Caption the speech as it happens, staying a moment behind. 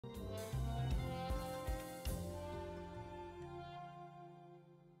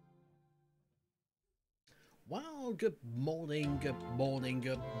Well, good morning, good morning,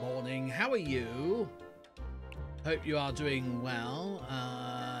 good morning. How are you? Hope you are doing well.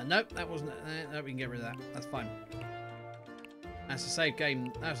 Nope, that wasn't it. No, we can get rid of that. That's fine. That's a save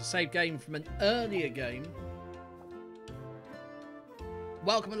game. That was a save game from an earlier game.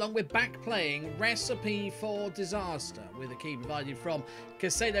 Welcome along. We're back playing Recipe for Disaster with a key provided from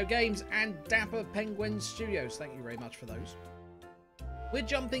Kasedo Games and Dapper Penguin Studios. Thank you very much for those. We're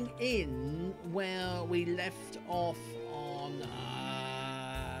jumping in where we left off on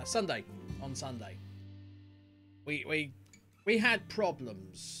Sunday. On Sunday, we had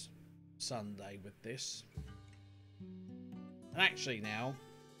problems Sunday with this, and actually now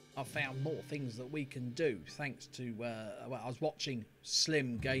I've found more things that we can do thanks to well, I was watching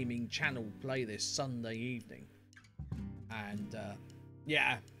Slim Gaming Channel play this Sunday evening, and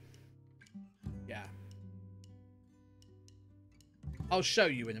yeah. I'll show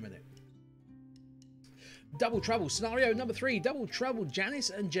you in a minute. Double Trouble, scenario number 3. Double Trouble.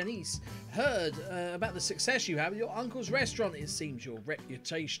 Janice and Janice heard about the success you have at your uncle's restaurant. It seems your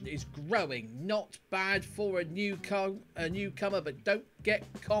reputation is growing. Not bad for a newcomer, but don't get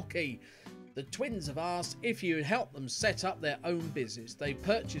cocky. The twins have asked if you'd help them set up their own business. They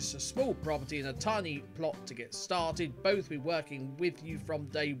purchased a small property and a tiny plot to get started. Both will be working with you from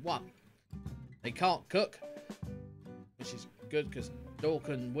day one. They can't cook, which is good because nor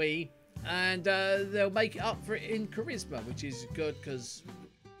can we, and they'll make it up for it in charisma, which is good because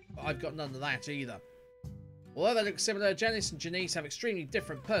I've got none of that either. Although they look similar, Janice and Janice have extremely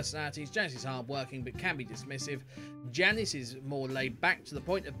different personalities. Janice is hard-working but can be dismissive. Janice is more laid back to the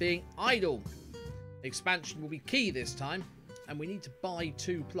point of being idle. Expansion will be key this time, and we need to buy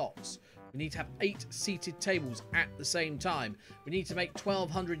 2 plots. We need to have 8 seated tables at the same time. We need to make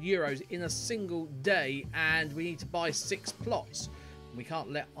 1,200 euros in a single day, and we need to buy 6 plots. We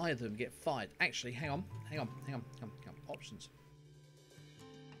can't let either of them get fired. Actually, hang on. Options.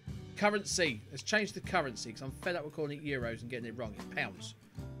 Currency. Let's change the currency because I'm fed up with calling it euros and getting it wrong. It's pounds.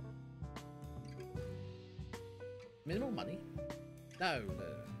 Minimal money? No.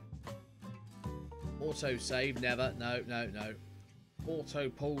 Auto save, never. No. Auto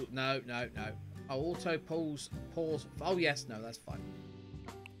pull, no. Oh, auto pause. Oh yes, no, that's fine.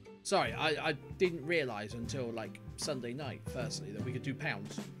 Sorry, I didn't realise until like Sunday night, firstly, that we could do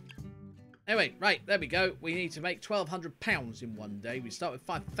pounds. Anyway, right, there we go. We need to make £1,200 in one day. We start with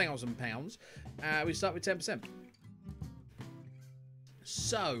 £5,000. We start with 10%.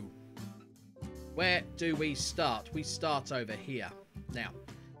 So, where do we start? We start over here. Now,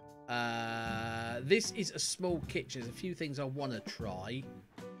 this is a small kitchen. There's a few things I want to try.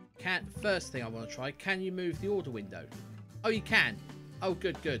 First thing I want to try, can you move the order window? Oh, you can. Oh,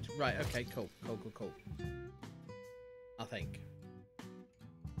 good. Right, okay, cool. I think.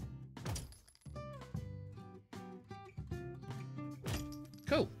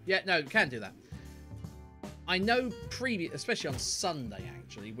 Cool. Yeah, no, you can do that. I know especially on Sunday,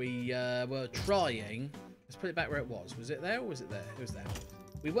 actually, we were trying. Let's put it back where it was. Was it there or was it there? It was there.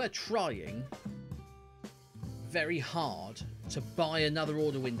 We were trying very hard to buy another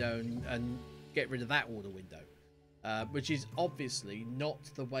order window and get rid of that order window, which is obviously not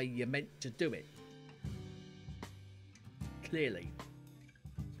the way you're meant to do it. Clearly.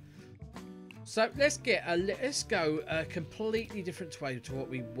 So let's go a completely different way to what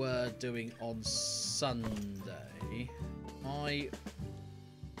we were doing on Sunday. I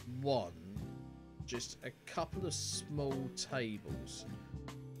want just a couple of small tables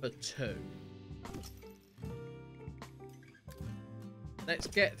for 2. Let's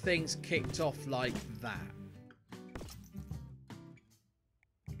get things kicked off like that.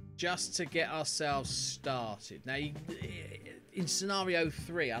 Just to get ourselves started. Now, in scenario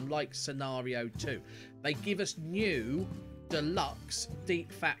 3, unlike scenario 2, they give us new deluxe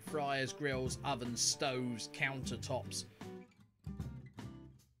deep fat fryers, grills, ovens, stoves, countertops.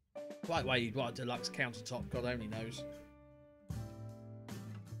 Quite why you'd want a deluxe countertop, God only knows.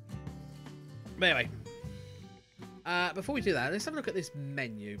 But anyway, before we do that, let's have a look at this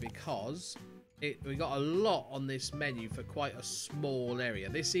menu we got a lot on this menu for quite a small area.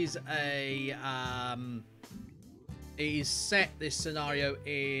 This is a it is set, this scenario,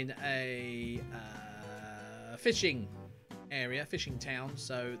 in a fishing area, fishing town,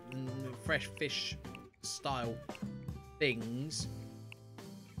 so fresh fish style things.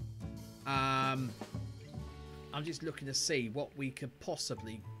 I'm just looking to see what we could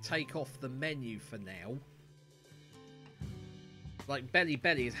possibly take off the menu for now. Like belly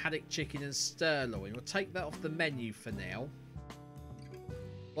is haddock chicken and sirloin. We'll take that off the menu for now.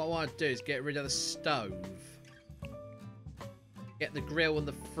 What I want to do is get rid of the stove. Get the grill and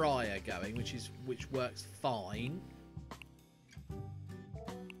the fryer going, which works fine.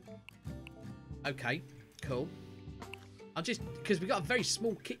 Okay, cool. I'm just because we got a very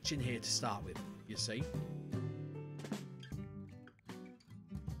small kitchen here to start with, you see.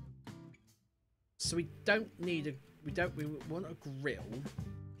 So we don't need a we want a grill.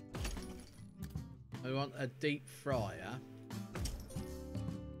 We want a deep fryer.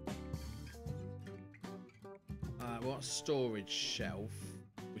 We want a storage shelf,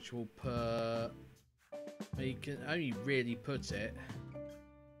 which will put. You can only really put it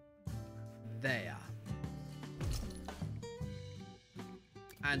there.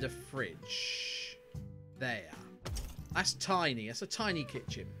 And a fridge there. That's tiny. That's a tiny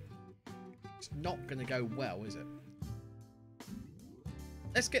kitchen. It's not going to go well, is it?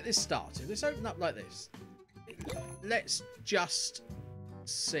 Let's get this started. Let's open up like this. Let's just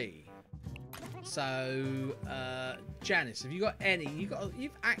see. So, Janice, have you got any?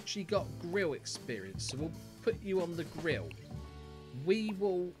 You've actually got grill experience, so we'll put you on the grill. We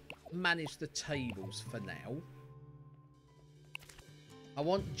will manage the tables for now. I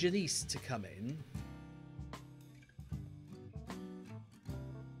want Janice to come in.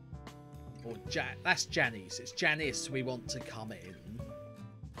 Or that's Janice. It's Janice we want to come in.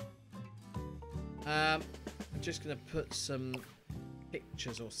 I'm just going to put some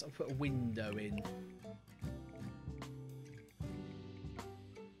pictures or something. Put a window in.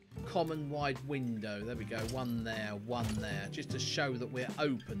 Common wide window. There we go. One there, one there. Just to show that we're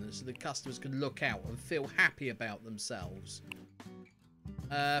open and so the customers can look out and feel happy about themselves.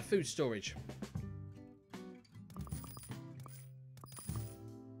 Food storage.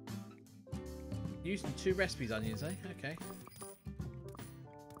 Using 2 recipes onions, eh? Okay.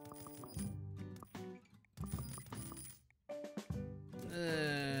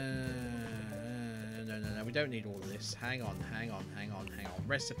 No. We don't need all of this. Hang on.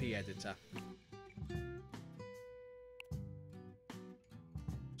 Recipe editor.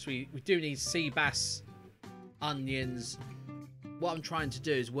 So we do need sea bass, onions. What I'm trying to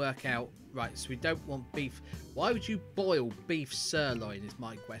do is work out... Right, so we don't want beef. Why would you boil beef sirloin is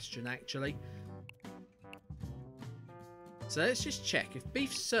my question, actually. So let's just check if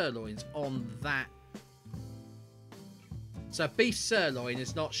beef sirloin's on that. So beef sirloin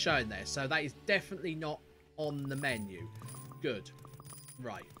is not shown there. So that is definitely not on the menu. Good.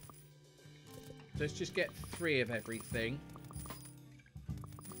 Right. So let's just get 3 of everything.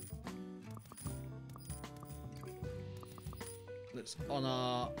 That's on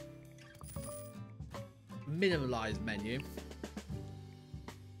our minimalized menu.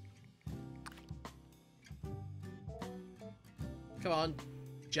 Come on,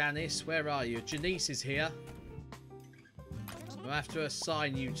 Janice, where are you? Janice is here. We'll have to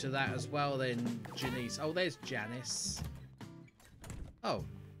assign you to that as well then, Janice. Oh, there's Janice. Oh.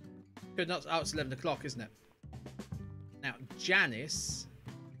 Good, not. Oh, it's 11 o'clock, isn't it? Now, Janice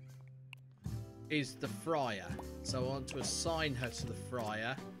is the fryer. So I want to assign her to the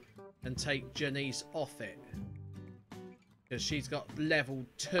fryer and take Janice off it. Because she's got level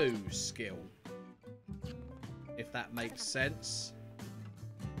 2 skill. If that makes sense.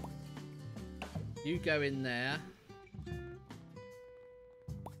 You go in there.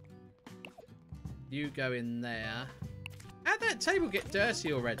 You go in there. How'd that table get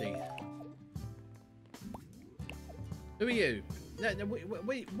dirty already? Who are you? No,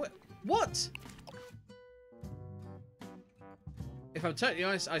 wait, what? If I'm totally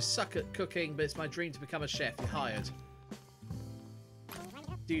honest, I suck at cooking, but it's my dream to become a chef. You're hired.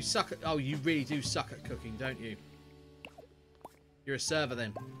 Do you suck at... Oh, you really do suck at cooking, don't you? You're a server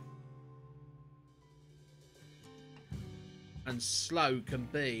then. And slow can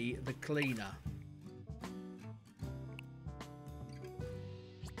be the cleaner.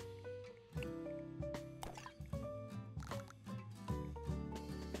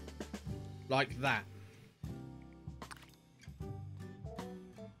 Like that.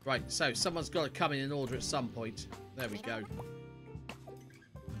 Right, so someone's got to come in and order at some point. There we go.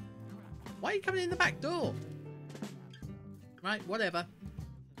 Why are you coming in the back door? Right, whatever.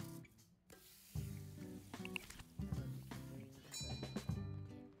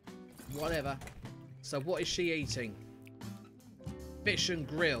 Whatever. So what is she eating? Fish and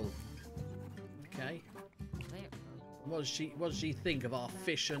grill. Okay. What does she think of our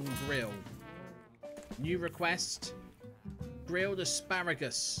fish and grill? New request. Grilled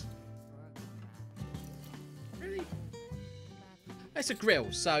asparagus. Really? It's a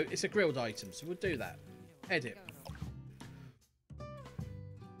grill, so it's a grilled item, so we'll do that. Edit.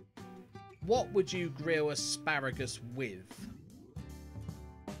 What would you grill asparagus with?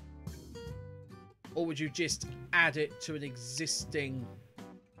 Or would you just add it to an existing...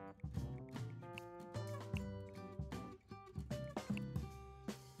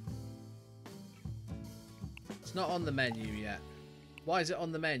 It's not on the menu yet. Why is it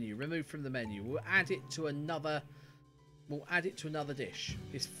on the menu? Remove from the menu. We'll add it to another... We'll add it to another dish.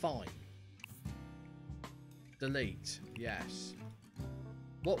 It's fine. Delete. Yes.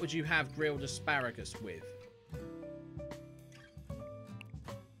 What would you have grilled asparagus with?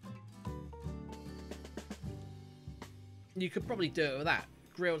 You could probably do it with that.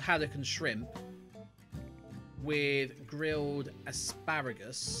 Grilled haddock and shrimp with grilled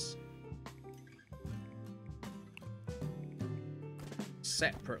asparagus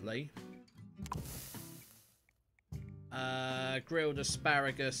separately. Grilled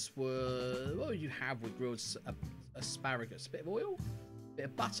asparagus were... What would you have with grilled asparagus? A bit of oil? A bit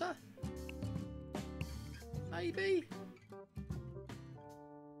of butter? Maybe?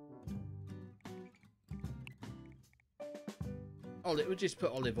 Olive, we'll just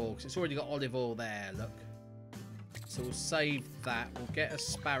put olive oil because it's already got olive oil there, look. So we'll save that. We'll get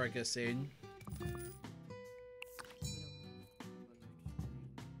asparagus in.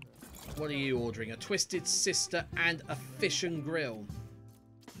 What are you ordering? A Twisted Sister and a fish and grill.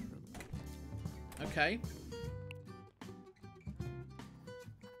 Okay.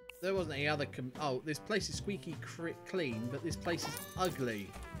 There wasn't any other... Oh, this place is squeaky clean, but this place is ugly.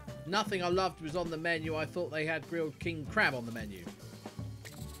 Nothing I loved was on the menu. I thought they had grilled king crab on the menu.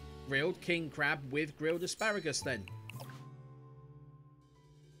 Grilled king crab with grilled asparagus then.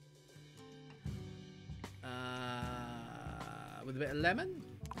 With a bit of lemon.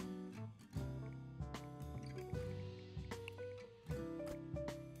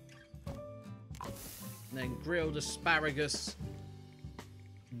 And then grilled asparagus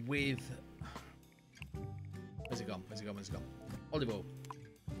with... Where's it gone? Where's it gone? Where's it gone? Olive oil.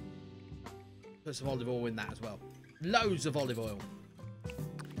 Put some olive oil in that as well. Loads of olive oil.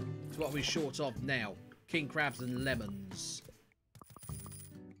 That's what we're short of now. King crabs and lemons.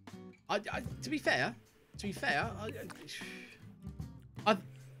 To be fair,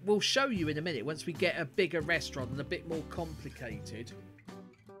 we'll show you in a minute once we get a bigger restaurant and a bit more complicated.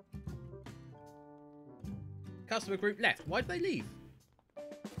 Customer group left. Why did they leave?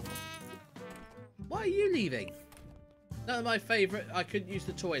 Why are you leaving? None of my favourite. I couldn't use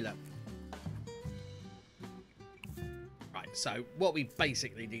the toilet. Right, so what we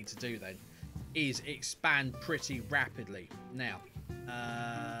basically need to do then is expand pretty rapidly. Now,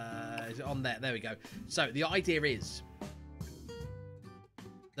 is it on there? There we go. So the idea is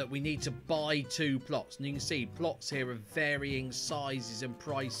that we need to buy 2 plots. And you can see plots here of varying sizes and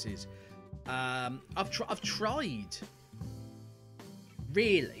prices. I've tried.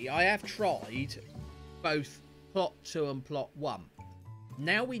 Really, I have tried both plot 2 and plot 1.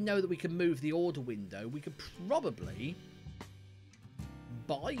 Now we know that we can move the order window. We could probably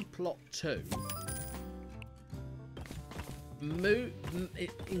buy plot 2.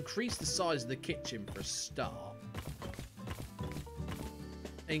 Increase the size of the kitchen for a start.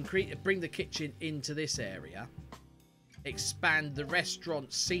 Bring the kitchen into this area. Expand the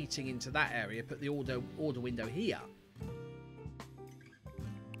restaurant seating into that area. Put the order window here.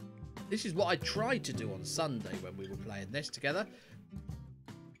 This is what I tried to do on Sunday when we were playing this together.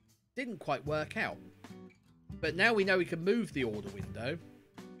 Didn't quite work out. But now we know we can move the order window.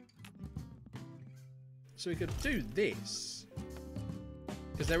 So we could do this.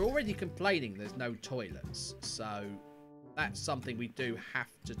 Because they're already complaining there's no toilets. So that's something we do have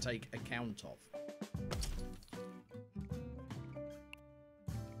to take account of.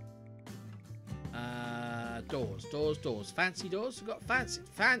 Doors. Fancy doors. We've got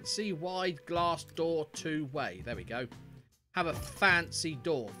fancy wide glass door 2-way. There we go. Have a fancy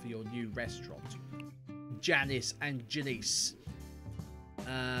door for your new restaurant. Janice and Janice.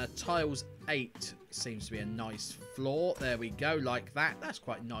 Tiles 8 seems to be a nice floor. There we go, like that. That's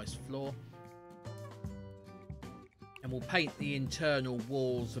quite a nice floor. And we'll paint the internal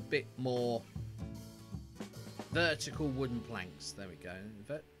walls a bit more vertical wooden planks. There we go.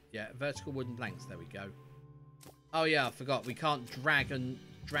 Yeah, vertical wooden planks. There we go. Oh yeah, I forgot. We can't drag and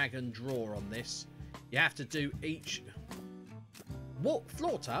draw on this. You have to do each...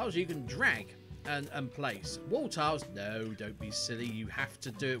 Floor tiles you can drag and place. Wall tiles, no, don't be silly. You have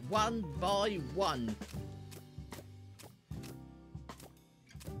to do it one by one.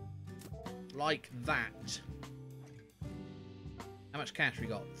 Like that. How much cash we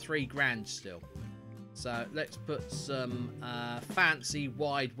got? 3 grand still. So let's put some fancy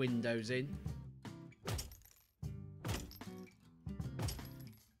wide windows in.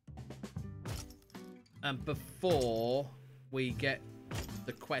 And before we get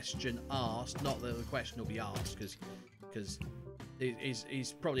the question asked. Not that the question will be asked, because it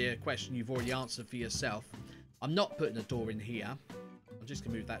is probably a question you've already answered for yourself. I'm not putting a door in here. I'm just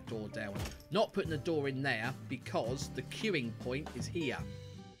going to move that door down. Not putting a door in there because the queuing point is here.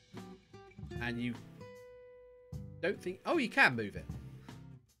 And you don't think... Oh, you can move it.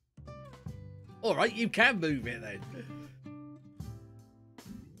 All right, you can move it then.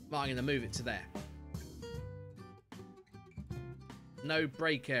 Well, I'm going to move it to there. No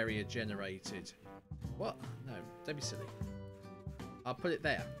break area generated. What? No, don't be silly. I'll put it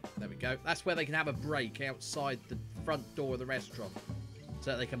there. There we go. That's where they can have a break outside the front door of the restaurant.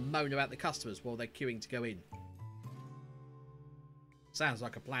 So that they can moan about the customers while they're queuing to go in. Sounds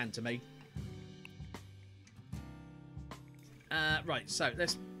like a plan to me. Right, so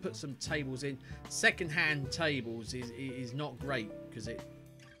let's put some tables in. Second-hand tables is not great because it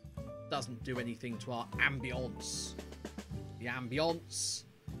doesn't do anything to our ambience. The ambience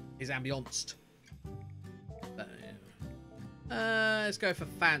is ambienced. Let's go for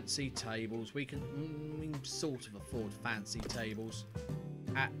fancy tables. We can sort of afford fancy tables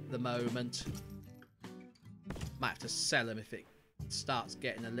at the moment. Might have to sell them if it starts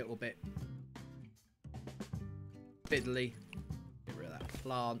getting a little bit fiddly. Get rid of that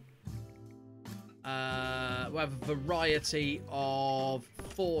plant. We'll have a variety of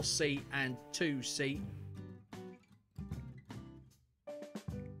 4-seat and 2-seat.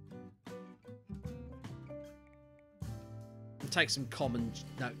 Take some common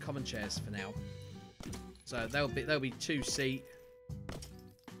chairs for now. So they'll be 2-seat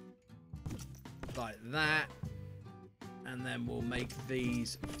like that, and then we'll make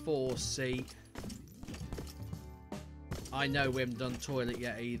these 4-seat. I know we haven't done toilet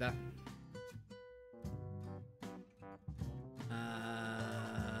yet either.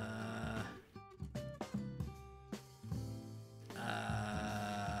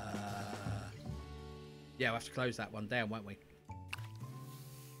 Yeah, we'll have to close that one down, won't we?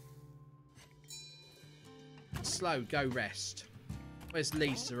 Slow, go rest. Where's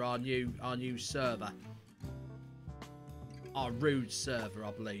Lisa, our new server? Our rude server,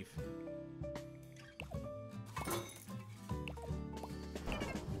 I believe.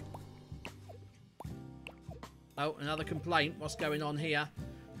 Oh, another complaint. What's going on here?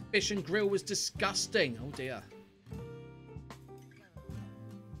 Fish and grill was disgusting. Oh dear.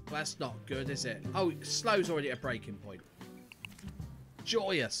 Well, that's not good, is it? Oh, Slow's already at a breaking point.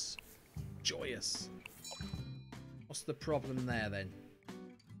 Joyous. Joyous. What's the problem there then?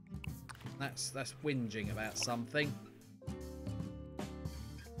 That's whinging about something.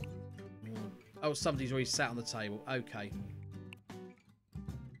 Oh, somebody's already sat on the table. Okay.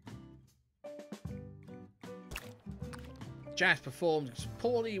 Jazz performed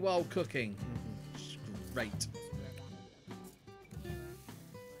poorly while cooking. Great.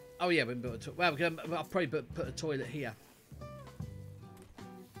 Oh yeah, we can put a well, I'll probably put a toilet here.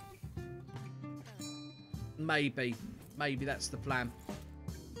 Maybe that's the plan.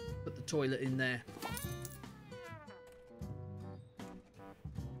 Put the toilet in there.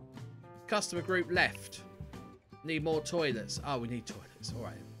 Customer group left. Need more toilets. Oh, we need toilets. All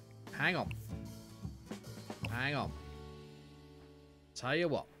right. Hang on. Hang on. Tell you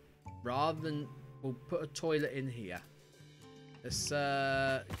what. Rather than we'll put a toilet in here. Let's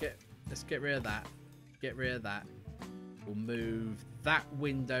get rid of that. Get rid of that. We'll move that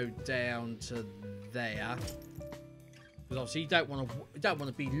window down to there. Because obviously you don't want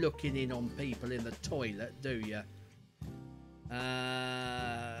to be looking in on people in the toilet, do you?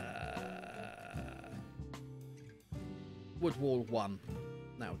 Wood wall 1.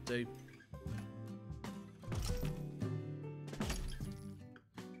 That'll do.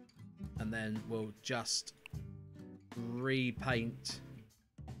 And then we'll just repaint.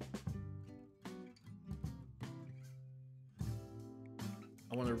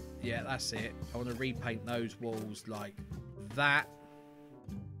 I want to, yeah, that's it. I want to repaint those walls like that.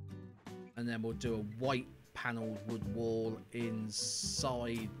 And then we'll do a white panelled wood wall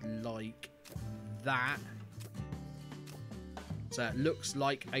inside like that. So it looks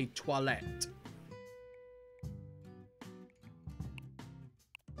like a toilet.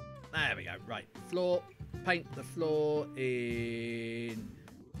 There we go. Right. Floor. Paint the floor in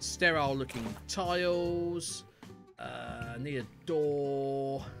sterile looking tiles. Need a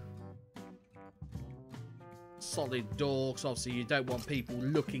door. Solid door, because obviously you don't want people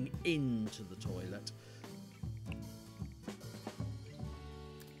looking into the toilet.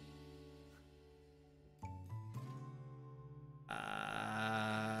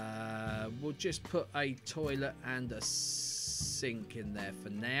 We'll just put a toilet and a sink in there for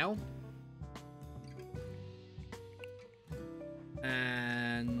now. And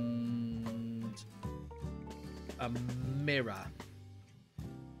a mirror.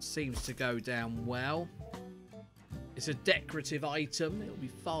 Seems to go down well. It's a decorative item. It'll be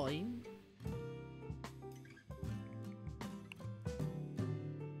fine.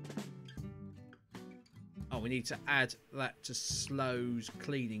 Oh, we need to add that to Slow's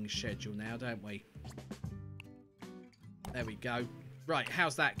cleaning schedule now, don't we? There we go. Right,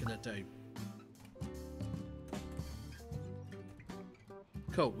 how's that gonna do?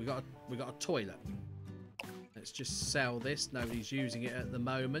 Cool, we got a toilet. Let's just sell this. Nobody's using it at the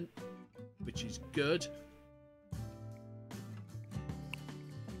moment, which is good.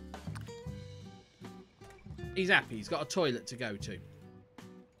 He's happy. He's got a toilet to go to.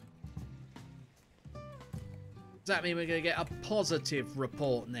 Does that mean we're going to get a positive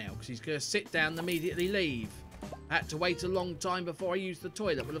report now? Because he's going to sit down and immediately leave. I had to wait a long time before I used the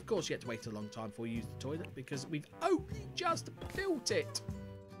toilet. Well, of course you had to wait a long time before you used the toilet because we've only just built it.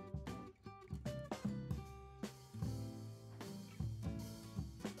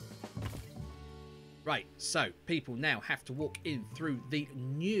 Right, so people now have to walk in through the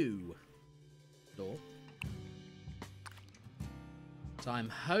new door. So I'm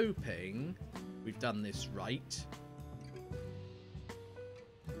hoping we've done this right.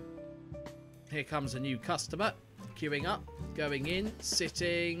 Here comes a new customer, queuing up, going in,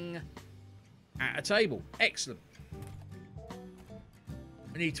 sitting at a table. Excellent.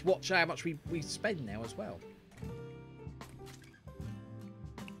 We need to watch how much we spend now as well.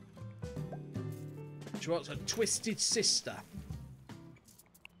 She wants a twisted sister.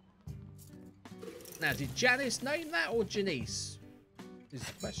 Now, did Janice name that or Janice? Is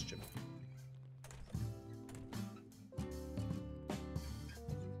the question.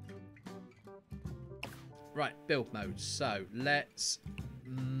 Right, build mode. So let's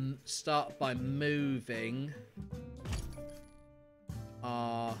start by moving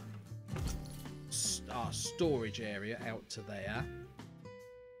our storage area out to there.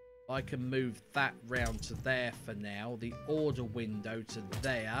 I can move that round to there for now. The order window to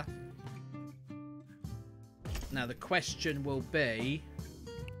there. Now the question will be...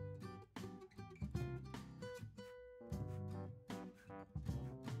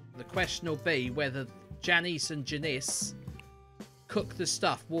 whether Janice and Janice cook the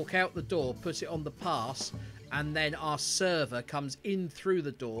stuff, walk out the door, put it on the pass, and then our server comes in through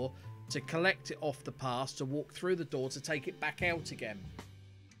the door to collect it off the pass, to walk through the door to take it back out again.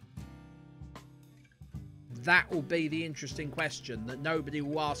 That will be the interesting question that nobody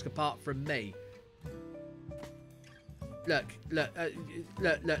will ask apart from me. Look,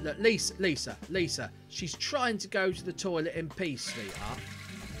 Lisa. She's trying to go to the toilet in peace, sweetheart.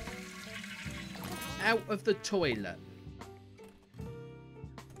 Out of the toilet.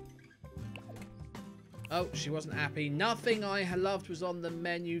 Oh, she wasn't happy. Nothing I loved was on the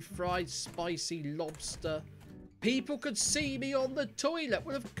menu. Fried spicy lobster. People could see me on the toilet.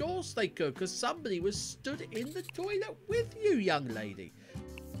 Well, of course they could, because somebody was stood in the toilet with you, young lady.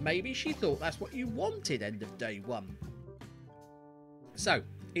 Maybe she thought that's what you wanted end of day one. So,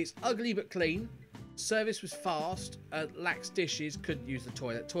 it's ugly but clean. Service was fast. Lacks dishes. Couldn't use the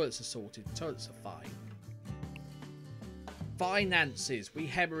toilet. Toilets are sorted. Toilets are fine. Finances. We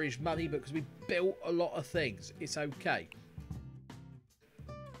hemorrhage money because we built a lot of things. It's okay.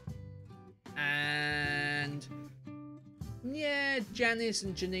 And... yeah, Janice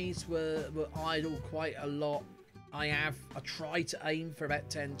and Janice were idle quite a lot. I try to aim for about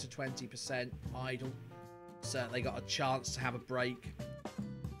 10 to 20% idle. So they got a chance to have a break.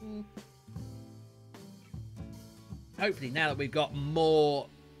 Hopefully now that we've got more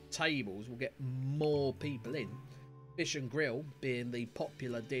tables, we'll get more people in. Fish and grill being the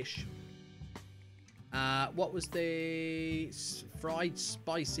popular dish. What was the fried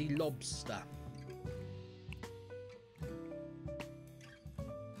spicy lobster?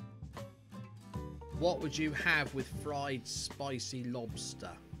 What would you have with fried spicy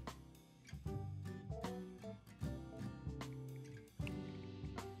lobster?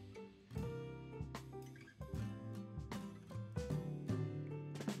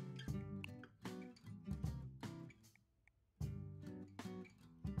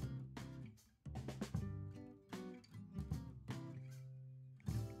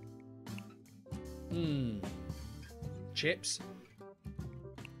 Chips.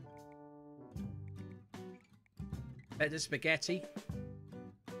 Better spaghetti.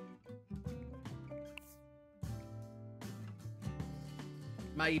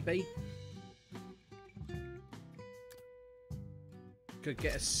 Maybe. Could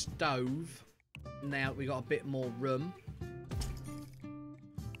get a stove. Now that we got a bit more room.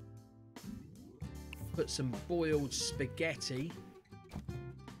 Put some boiled spaghetti.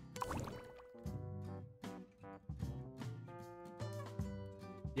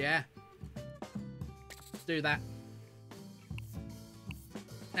 Yeah. Do that.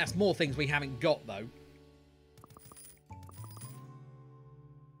 That's more things we haven't got, though.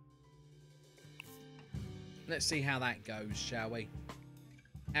 Let's see how that goes, shall we?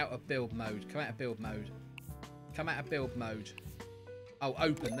 Out of build mode. Come out of build mode. Come out of build mode. Oh,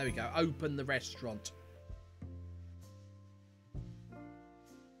 open. There we go. Open the restaurant.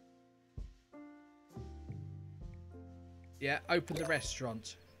 Yeah, open the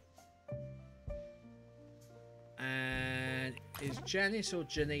restaurant. And is Janice or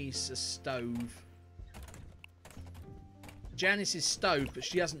Janice a stove? Janice is stove, but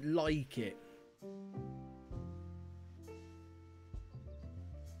she doesn't like it.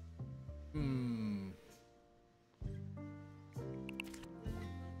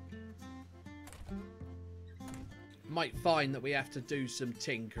 Might find that we have to do some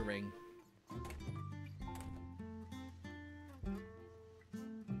tinkering.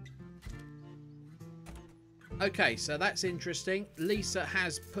 Okay, so that's interesting. Lisa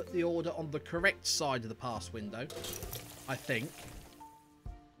has put the order on the correct side of the pass window, I think.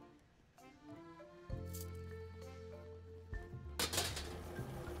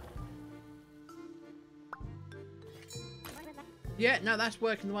 Yeah, no, that's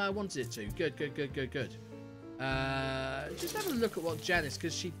working the way I wanted it to. Good, good, good, good, good. Just have a look at what Janice,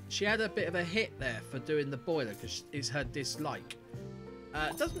 because she had a bit of a hit there for doing the boiler, because it's her dislike.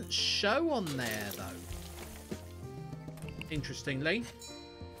 It doesn't show on there, though. Interestingly.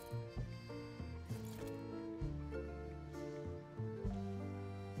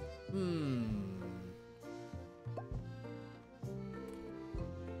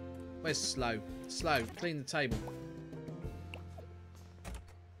 Where's Slow? Slow, clean the table.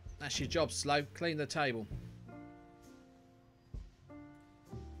 That's your job, Slow. Clean the table.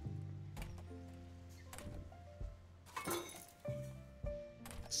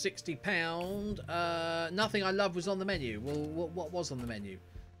 £60. Nothing I love was on the menu. Well, what was on the menu?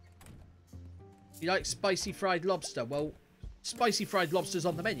 You like spicy fried lobster? Well, spicy fried lobster's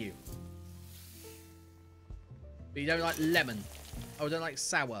on the menu. But you don't like lemon. Oh, I don't like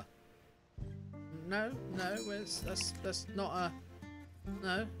sour. No, that's not a...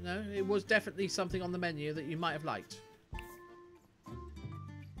 No, it was definitely something on the menu that you might have liked.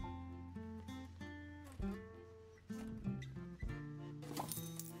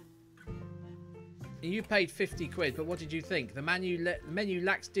 You paid 50 quid, but what did you think? The menu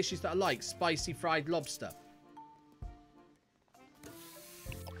lacks dishes that I like. Spicy fried lobster.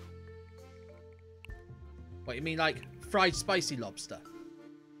 What, you mean like fried spicy lobster?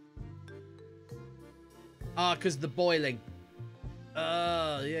 Ah, because of the boiling.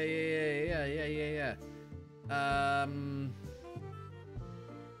 Oh, yeah.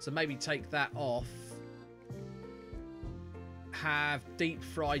 So maybe take that off. Have deep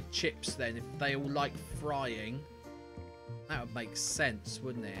fried chips then, if they all like frying. That would make sense,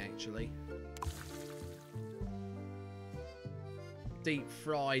 wouldn't it, actually? Deep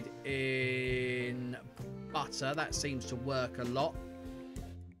fried in butter. That seems to work a lot.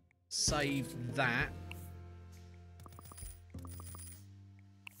 Save that.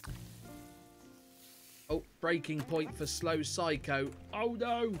 Oh, breaking point for Slow Psycho. Oh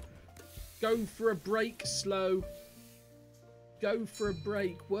no! Go for a break, Slow. Go for a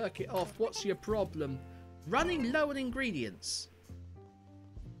break. Work it off. What's your problem? Running low on ingredients.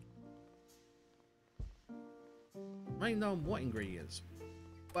 Running low on what ingredients?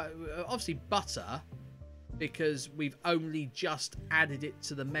 Well, obviously butter, because we've only just added it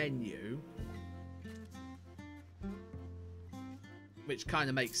to the menu. Which kind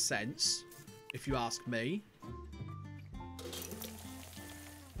of makes sense, if you ask me.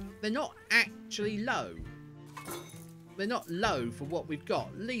 They're not actually low. They're not low for what we've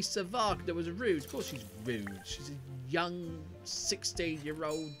got. Lisa Wagner was rude. Of course she's rude. She's a young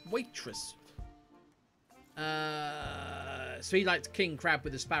 16-year-old waitress. So he liked king crab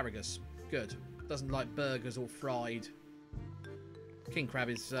with asparagus. Good. Doesn't like burgers or fried. King crab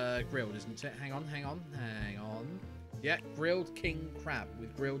is grilled, isn't it? Hang on. Yeah, grilled king crab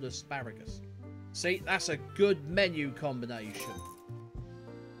with grilled asparagus. See, that's a good menu combination.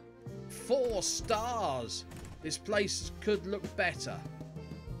 4 stars. This place could look better.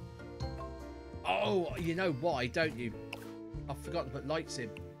 Oh, you know why, don't you? I forgot to put lights in.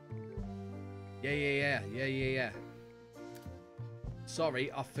 Yeah.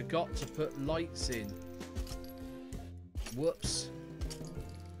 Sorry, I forgot to put lights in. Whoops.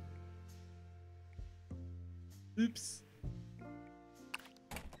 Oops.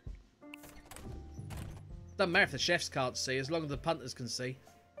 Doesn't matter if the chefs can't see, as long as the punters can see.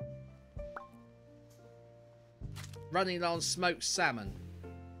 Running on smoked salmon.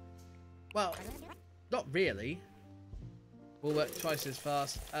 Well, not really. We'll work twice as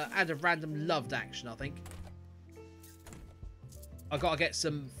fast. Add a random loved action, I think. I've got to get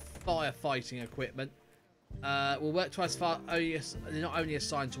some firefighting equipment. We'll work twice as fast. They're not only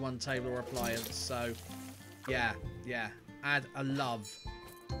assigned to one table or appliance, so yeah. Add a love.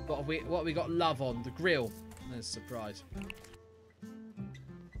 What have we got love on? The grill. There's a surprise.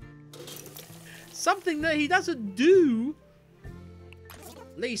 Something that he doesn't do.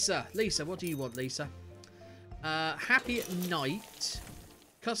 Lisa, what do you want, Lisa? Happy at night.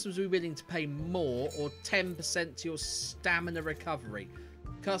 Customers will be willing to pay more or 10% to your stamina recovery.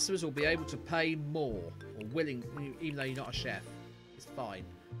 Customers will be able to pay more or willing, even though you're not a chef. It's fine.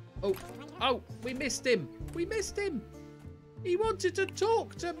 Oh, we missed him. We missed him. He wanted to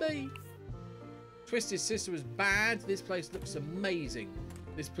talk to me. Twisted Sister was bad. This place looks amazing.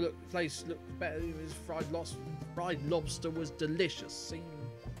 This place looked better. His fried lobster was delicious. Seen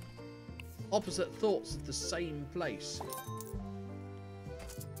opposite thoughts of the same place.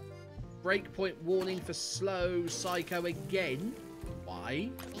 Breakpoint warning for slow psycho again. Why?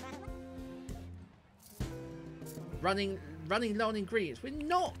 Running low on ingredients. We're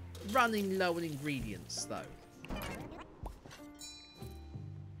not running low on ingredients though.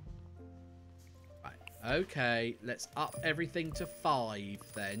 Right. Okay. Let's up everything to 5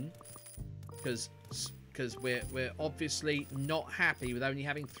 then, because we're obviously not happy with only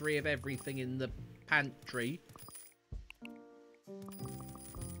having 3 of everything in the pantry.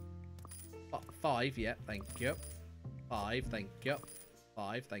 5, yeah, thank you. 5, thank you.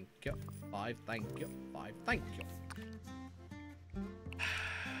 5, thank you. 5, thank you. 5, thank you.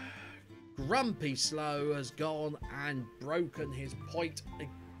 Grumpy Slow has gone and broken his point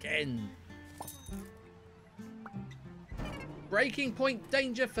again. Breaking point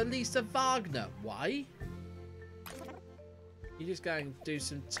danger for Lisa Wagner. Why? You're just going to do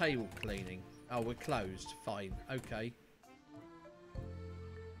some table cleaning. Oh, we're closed. Fine. Okay.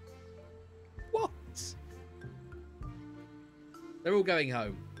 What? They're all going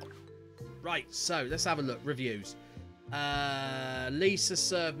home. Right, so let's have a look. Reviews. Lisa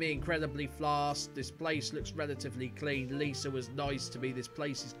served me incredibly fast. This place looks relatively clean. Lisa was nice to me. This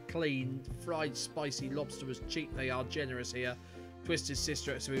place is clean. Fried spicy lobster was cheap. They are generous here. Twisted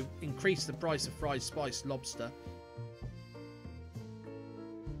Sister, so we increased the price of fried spiced lobster.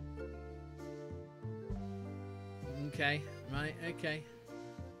 Okay, right, okay.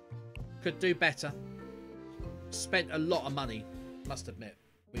 Could do better. Spent a lot of money, must admit.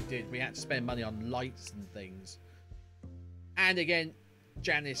 We did. We had to spend money on lights and things. And again,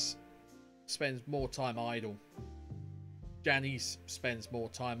 Janice spends more time idle. Janice spends more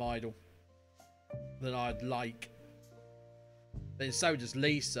time idle than I'd like. Then so does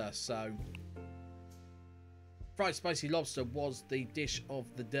Lisa, so... Fried spicy lobster was the dish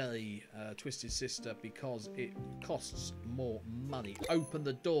of the day, Twisted Sister, because it costs more money. Open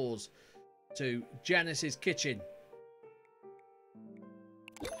the doors to Janice's kitchen.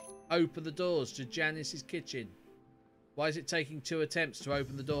 Open the doors to Janice's kitchen. Why is it taking 2 attempts to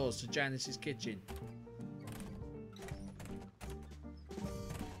open the doors to Janice's kitchen?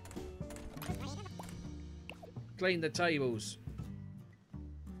 Clean the tables.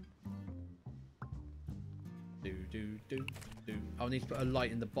 Do. I'll need to put a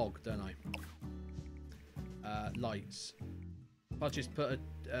light in the bog, don't I? Lights. I'll just put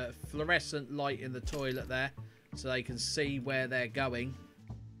a fluorescent light in the toilet there so they can see where they're going.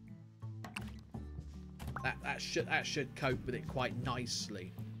 That should cope with it quite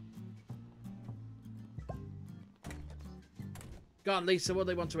nicely. Go on, Lisa. What do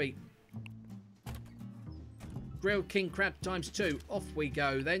they want to eat? Grilled king crab ×2. Off we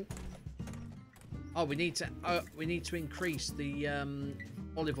go then. Oh, we need to increase the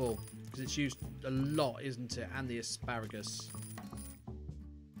olive oil because it's used a lot, isn't it? And the asparagus.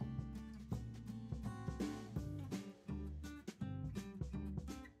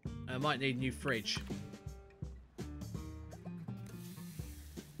 I might need a new fridge.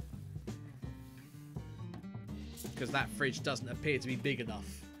 Because that fridge doesn't appear to be big enough.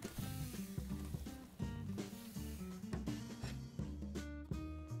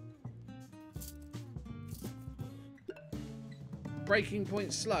 Breaking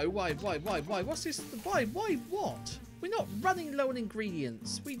point slow. Why? What's this? Why? What? We're not running low on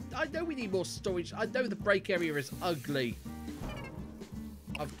ingredients. I know we need more storage. I know the break area is ugly.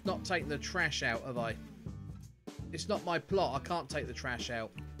 I've not taken the trash out, have I? It's not my plot. I can't take the trash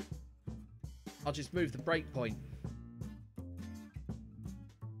out. I'll just move the break point.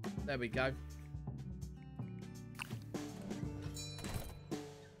 There we go.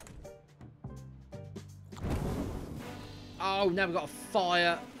 Oh, now we've got a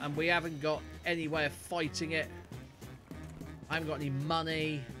fire and we haven't got any way of fighting it. I haven't got any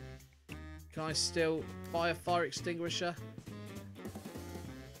money. Can I still buy a fire extinguisher?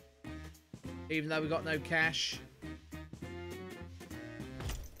 Even though we've got no cash.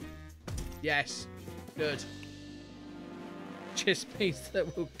 Yes. Good. Just means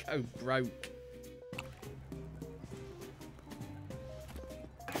that we'll go broke.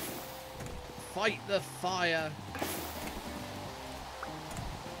 Fight the fire.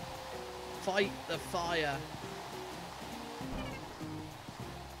 Fight the fire.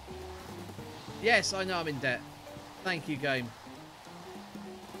 Yes, I know I'm in debt. Thank you, game.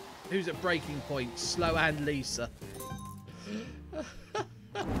 Who's at breaking point? Slow and Lisa.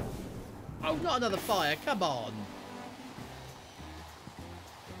 Oh, not another fire. Come on.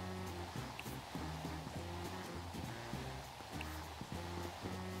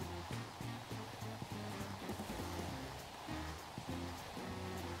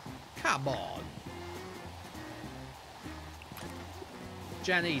 Come on.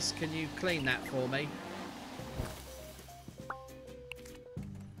 Janice, can you clean that for me?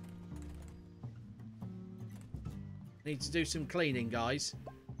 Need to do some cleaning, guys.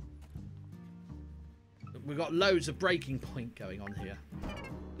 We've got loads of breaking point going on here.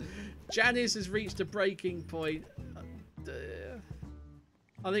 Janice has reached a breaking point.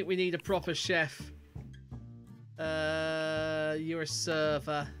 I think we need a proper chef. You're a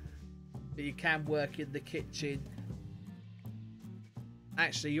server, but you can work in the kitchen.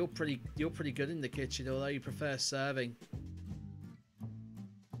 Actually, you're pretty good in the kitchen, although you prefer serving.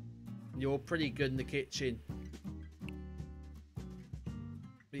 You're pretty good in the kitchen,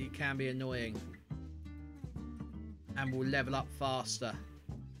 but you can be annoying. And we'll level up faster.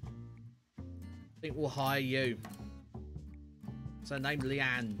 I think we'll hire you. So name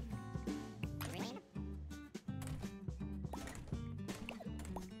Leanne.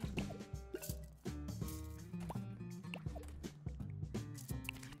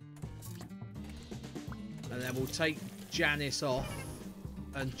 And then we'll take Janice off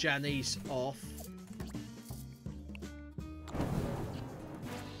and Janice off.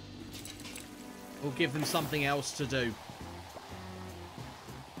 We'll give them something else to do.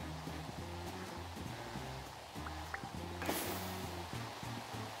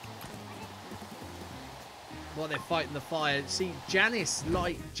 While they're fighting the fire. See, Janice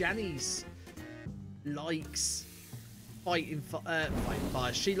likes fighting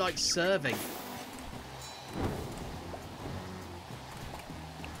fire. She likes serving.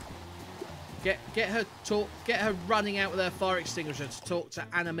 Get her running out with her fire extinguisher to talk to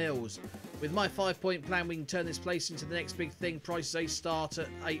Anna Mills. With my 5-point plan, we can turn this place into the next big thing. Prices start at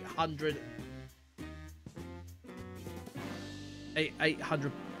 800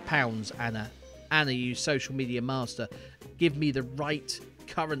 pounds, Anna. Anna, you social media master. Give me the right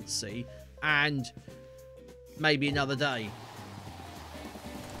currency and maybe another day.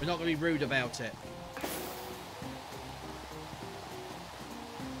 We're not going to be rude about it.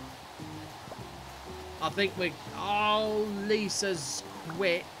 I think we... Oh, Lisa's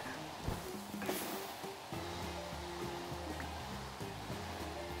quit.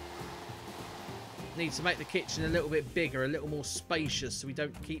 Need to make the kitchen a little bit bigger, a little more spacious, so we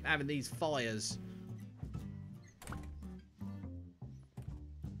don't keep having these fires.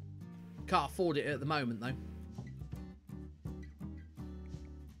 Can't afford it at the moment, though.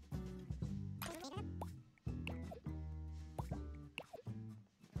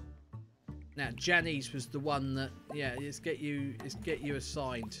 Now, Janice was the one that, yeah, let's get you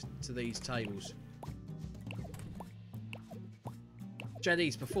assigned to these tables.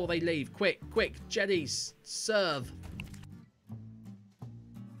 Janice, before they leave, quick, Janice, serve.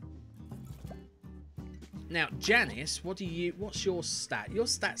 Now, Janice, what's your stat? Your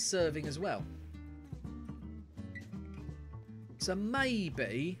stat's serving as well. So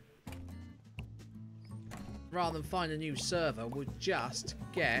maybe, rather than find a new server, we'll just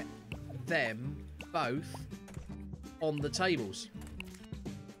get them both on the tables.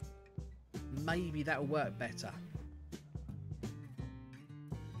 Maybe that'll work better.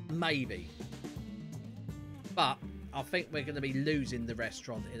 Maybe. But I think we're going to be losing the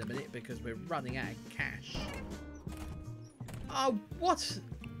restaurant in a minute because we're running out of cash. Oh, what?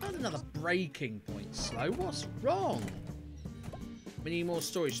 Not another breaking point, Slow. What's wrong? We need more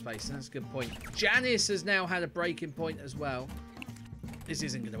storage space. That's a good point. Janice has now had a breaking point as well. This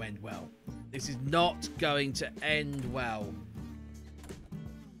isn't going to end well. This is not going to end well.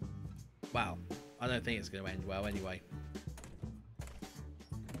 Well, I don't think it's going to end well anyway.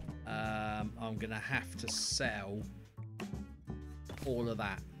 I'm going to have to sell all of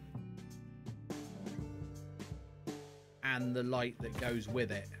that. and the light that goes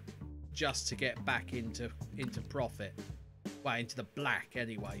with it, just to get back into profit. Well, into the black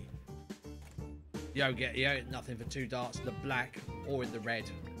anyway. You don't get nothing for 2 darts in the black or in the red.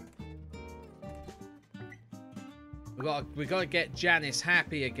 We got to get Janice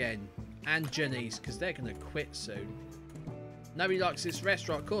happy again, and Janice, because they're gonna quit soon. Nobody likes this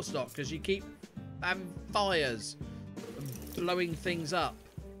restaurant, of course not, because you keep having fires and blowing things up.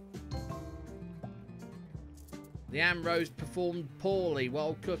 The Ambrose performed poorly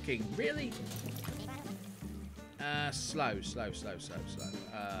while cooking. Really? Slow.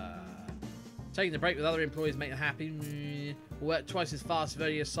 Taking the break with other employees make them happy. Work twice as fast if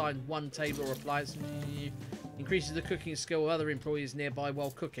only assigned 1 table or appliance. Increases the cooking skill of other employees nearby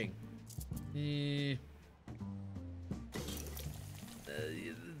while cooking. The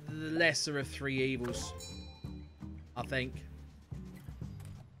lesser of 3 evils, I think.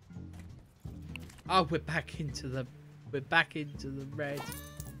 Oh, we're back into the red.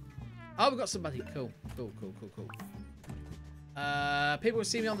 Oh, we've got somebody. Cool. People will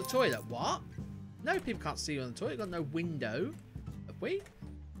see me on the toilet. What? No, people can't see you on the toilet. You've got no window. Have we?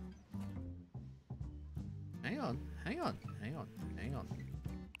 Hang on.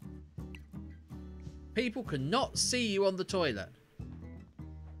 People cannot see you on the toilet.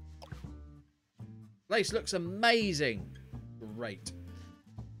 Place looks amazing. Great.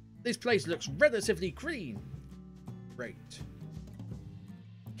 This place looks relatively clean. Great.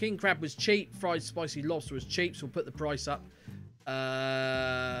 King crab was cheap. Fried spicy lobster was cheap, so we'll put the price up.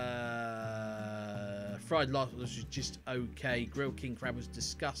 Fried lobster was just okay. Grilled king crab was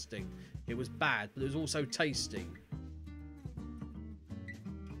disgusting. It was bad, but it was also tasty.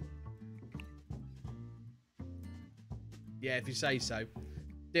 Yeah, if you say so.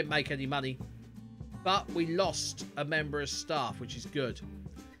 Didn't make any money. But we lost a member of staff, which is good.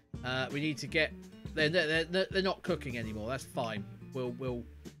 We need to get... They're not cooking anymore. That's fine. We'll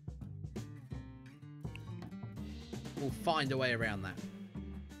find a way around that.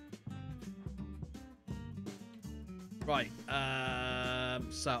 Right.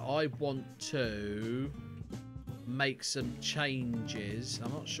 So I want to make some changes.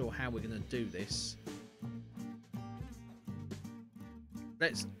 I'm not sure how we're going to do this.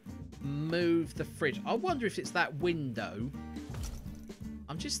 Let's move the fridge. I wonder if it's that window.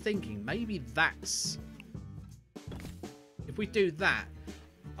 I'm just thinking maybe that's... If we do that,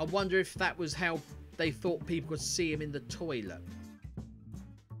 I wonder if that was how they thought people could see him in the toilet.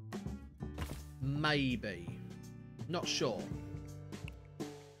 Maybe. Not sure.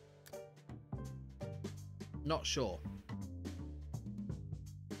 Not sure.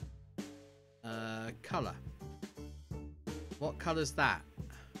 Colour. What colour's that?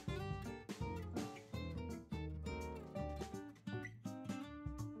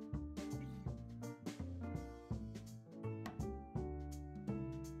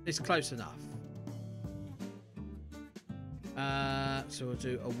 It's close enough. So we'll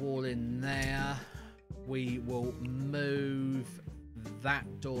do a wall in there. We will move that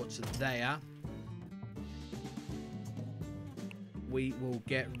door to there. We will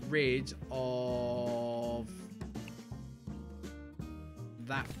get rid of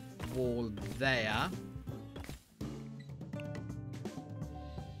that wall there.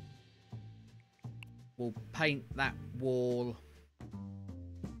 We'll paint that wall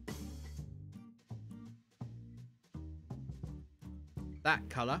that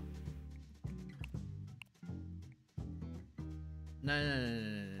colour. No.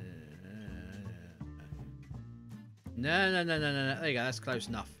 There you go. That's close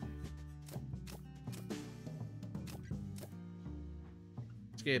enough.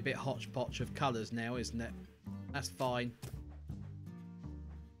 It's getting a bit hodgepodge of colours now, isn't it? That's fine.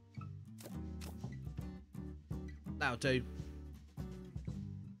 That'll do.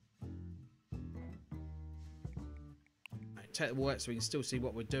 Right, take the wall out so we can still see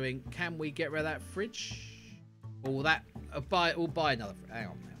what we're doing. Can we get rid of that fridge? Or that? We'll buy another. Hang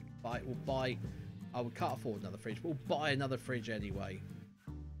on. We'll buy. Oh, we can't afford another fridge. We'll buy another fridge anyway.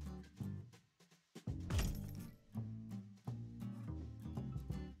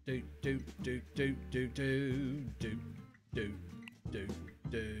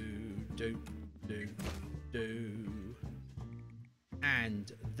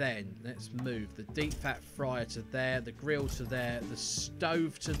 And then let's move the deep fat fryer to there, the grill to there, the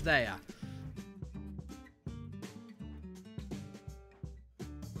stove to there.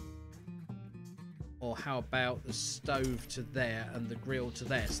 Or how about the stove to there and the grill to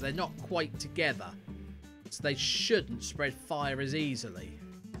there? So they're not quite together. So they shouldn't spread fire as easily.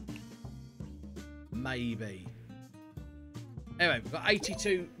 Maybe. Anyway, we've got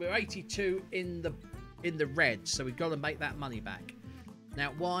 82. We're 82 in the in the red, so we've got to make that money back.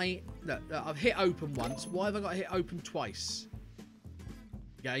 Now, why? Look, I've hit open once. Why have I got to hit open twice?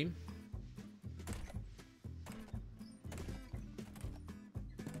 Game.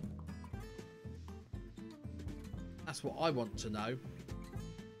 That's what I want to know.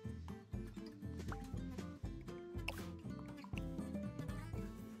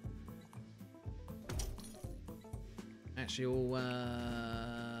 Actually, I'll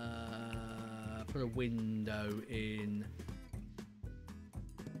put a window in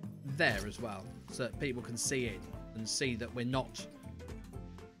there as well, so that people can see it and see that we're not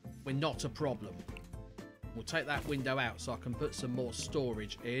a problem. We'll take that window out so I can put some more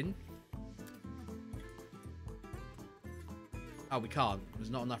storage in. Oh, we can't. There's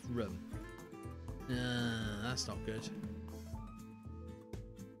not enough room. That's not good.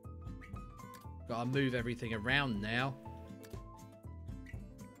 Gotta move everything around now.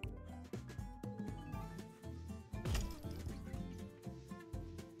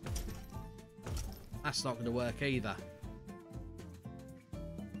 That's not going to work either.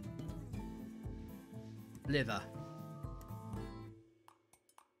 Liver.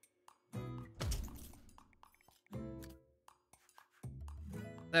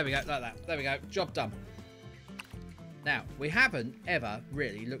 There we go, like that. There we go. Job done. Now, we haven't ever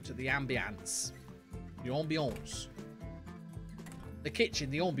really looked at the ambience. The ambiance. The kitchen,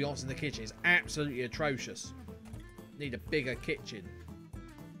 the ambience in the kitchen is absolutely atrocious. Need a bigger kitchen.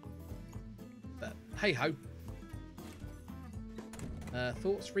 But, hey-ho.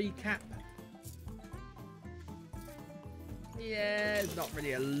 Thoughts recap? Yeah, there's not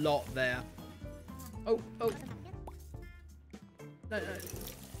really a lot there. Oh. No.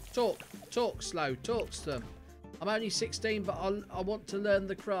 Talk slow. Talk to them. I'm only 16, but I want to learn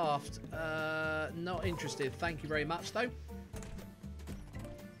the craft. Not interested. Thank you very much, though.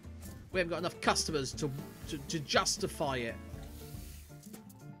 We haven't got enough customers to justify it.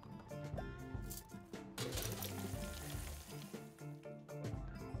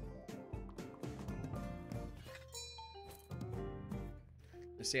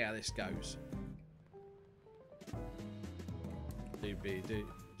 Let's see how this goes.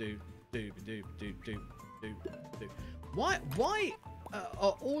 Why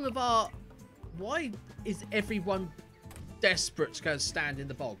are all of our... Why is everyone desperate to go and stand in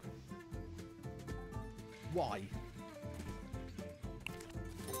the bog? Why?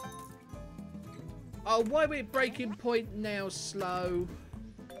 Oh, why are we at breaking point now, slow?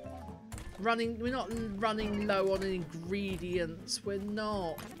 We're not running low on ingredients. We're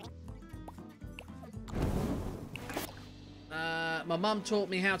not. My mum taught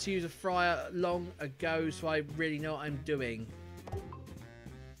me how to use a fryer long ago, so I really know what I'm doing.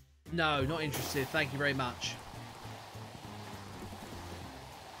 No, not interested. Thank you very much.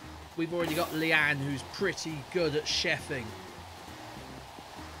 We've already got Leanne, who's pretty good at chefing.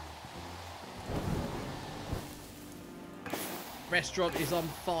 Restaurant is on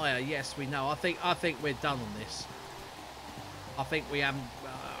fire. Yes, we know. I think we're done on this. I think we have.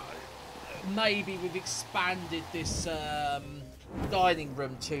 Maybe we've expanded this dining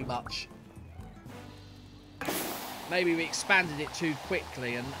room too much. Maybe we expanded it too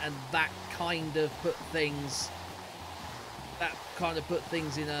quickly, and that kind of put things. That kind of put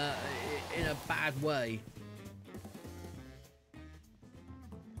things in a bad way.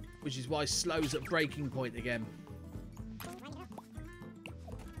 Which is why Slow's at breaking point again.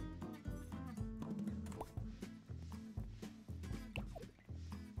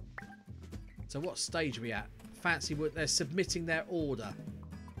 So what stage are we at? Fancy Wood, they're submitting their order.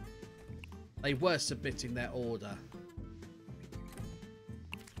 They were submitting their order.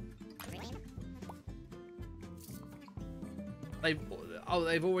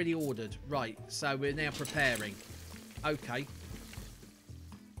 They've already ordered. Right, so we're now preparing. Okay.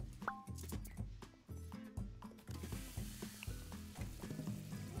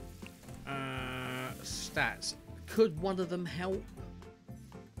 Stats. Could one of them help?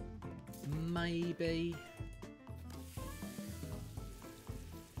 Maybe.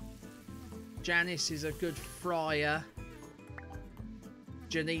 Janice is a good fryer.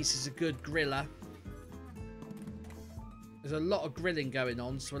 Janice is a good griller. There's a lot of grilling going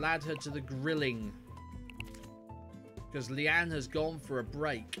on, so we'll add her to the grilling. Because Leanne has gone for a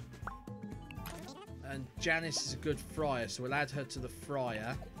break. And Janice is a good fryer, so we'll add her to the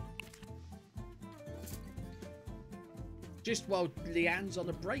fryer. Just while Leanne's on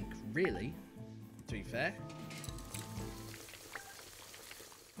a break, really, to be fair.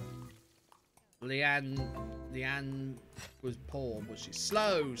 Leanne was poor, was she?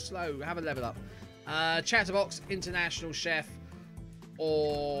 Slow, have a level up. Chatterbox, International Chef,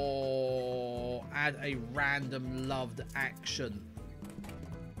 or had a random loved action.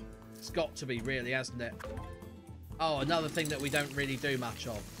 It's got to be, really, hasn't it? Oh, another thing that we don't really do much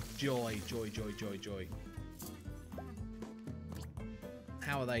of. Joy, joy, joy, joy, joy.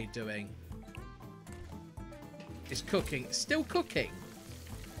 How are they doing? It's cooking. It's still cooking.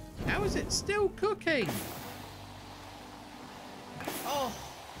 How is it still cooking? Oh.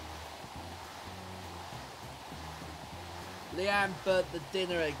 Leanne burnt the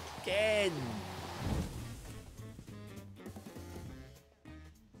dinner again.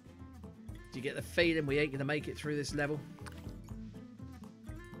 Do you get the feeling we ain't going to make it through this level?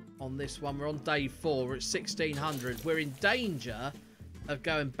 On this one, we're on day 4. We're at 1600. We're in danger of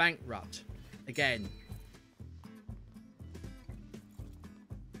going bankrupt again.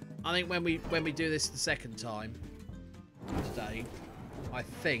 I think when we do this the second time today, I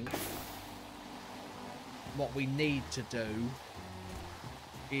think what we need to do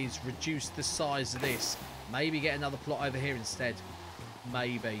is reduce the size of this. Maybe get another plot over here instead.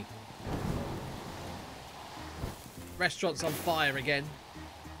 Maybe. Restaurant's on fire again.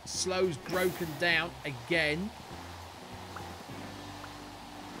 Slow's broken down again.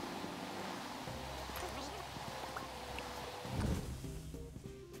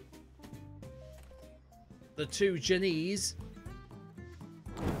 The two Janies.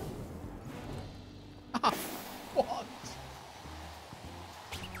 Ah, what?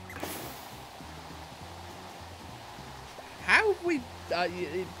 How have we...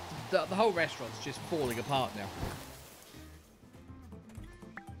 the whole restaurant's just falling apart now.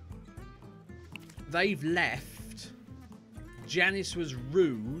 They've left. Janice was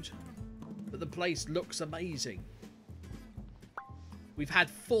rude, but the place looks amazing. We've had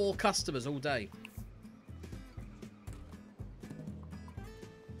 4 customers all day.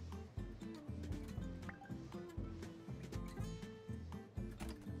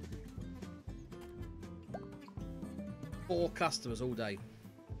 Four customers all day.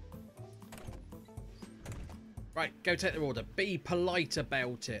 Right, go take their order. Be polite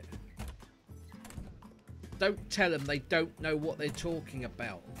about it. Don't tell them they don't know what they're talking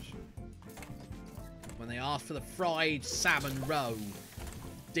about. When they ask for the fried salmon roe.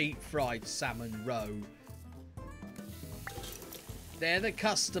 Deep fried salmon roe. They're the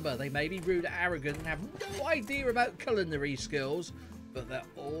customer. They may be rude, arrogant, and have no idea about culinary skills, but they're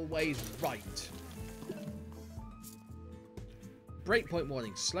always right. Breakpoint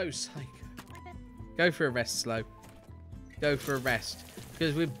warning. Slow psycho. Go for a rest, Slow. Go for a rest.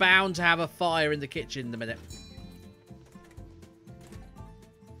 Because we're bound to have a fire in the kitchen in a minute.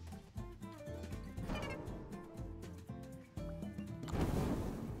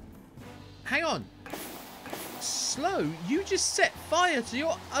 Hang on. Slow, you just set fire to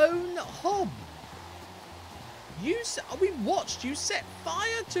your own hob. We watched you set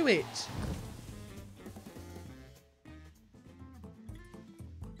fire to it.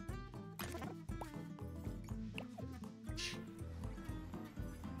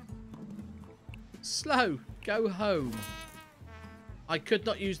 Slow, go home. I could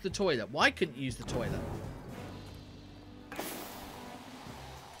not use the toilet. Why couldn't you use the toilet?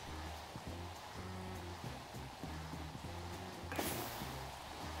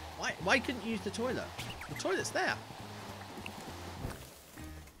 Why couldn't you use the toilet? The toilet's there.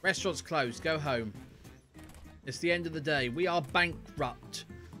 Restaurant's closed. Go home. It's the end of the day. We are bankrupt.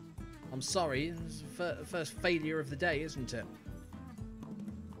 I'm sorry. It's the first failure of the day, isn't it?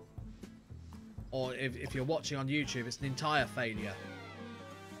 Or if you're watching on YouTube, it's an entire failure.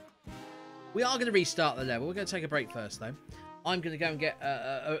 We are going to restart the level. We're going to take a break first, though. I'm going to go and get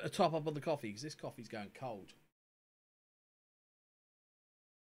a top up on the coffee, because this coffee's going cold.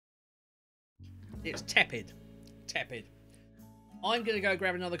 It's tepid. Tepid. I'm going to go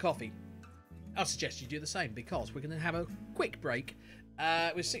grab another coffee. I'll suggest you do the same, because we're going to have a quick break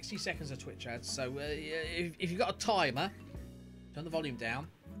with 60 seconds of Twitch ads. So if you've got a timer, turn the volume down,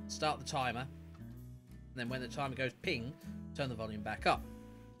 start the timer. And then when the timer goes ping, turn the volume back up.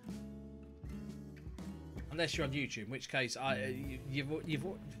 Unless you're on YouTube, in which case you've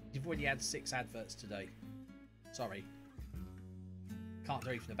already had 6 adverts today. Sorry. Can't do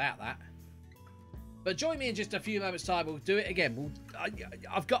anything about that. But join me in just a few moments' time. We'll do it again.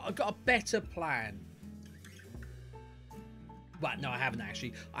 I've got a better plan. Well, no, I haven't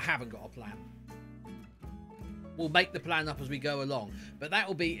actually. I haven't got a plan. We'll make the plan up as we go along. But that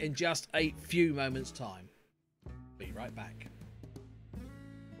will be in just a few moments' time. Be right back.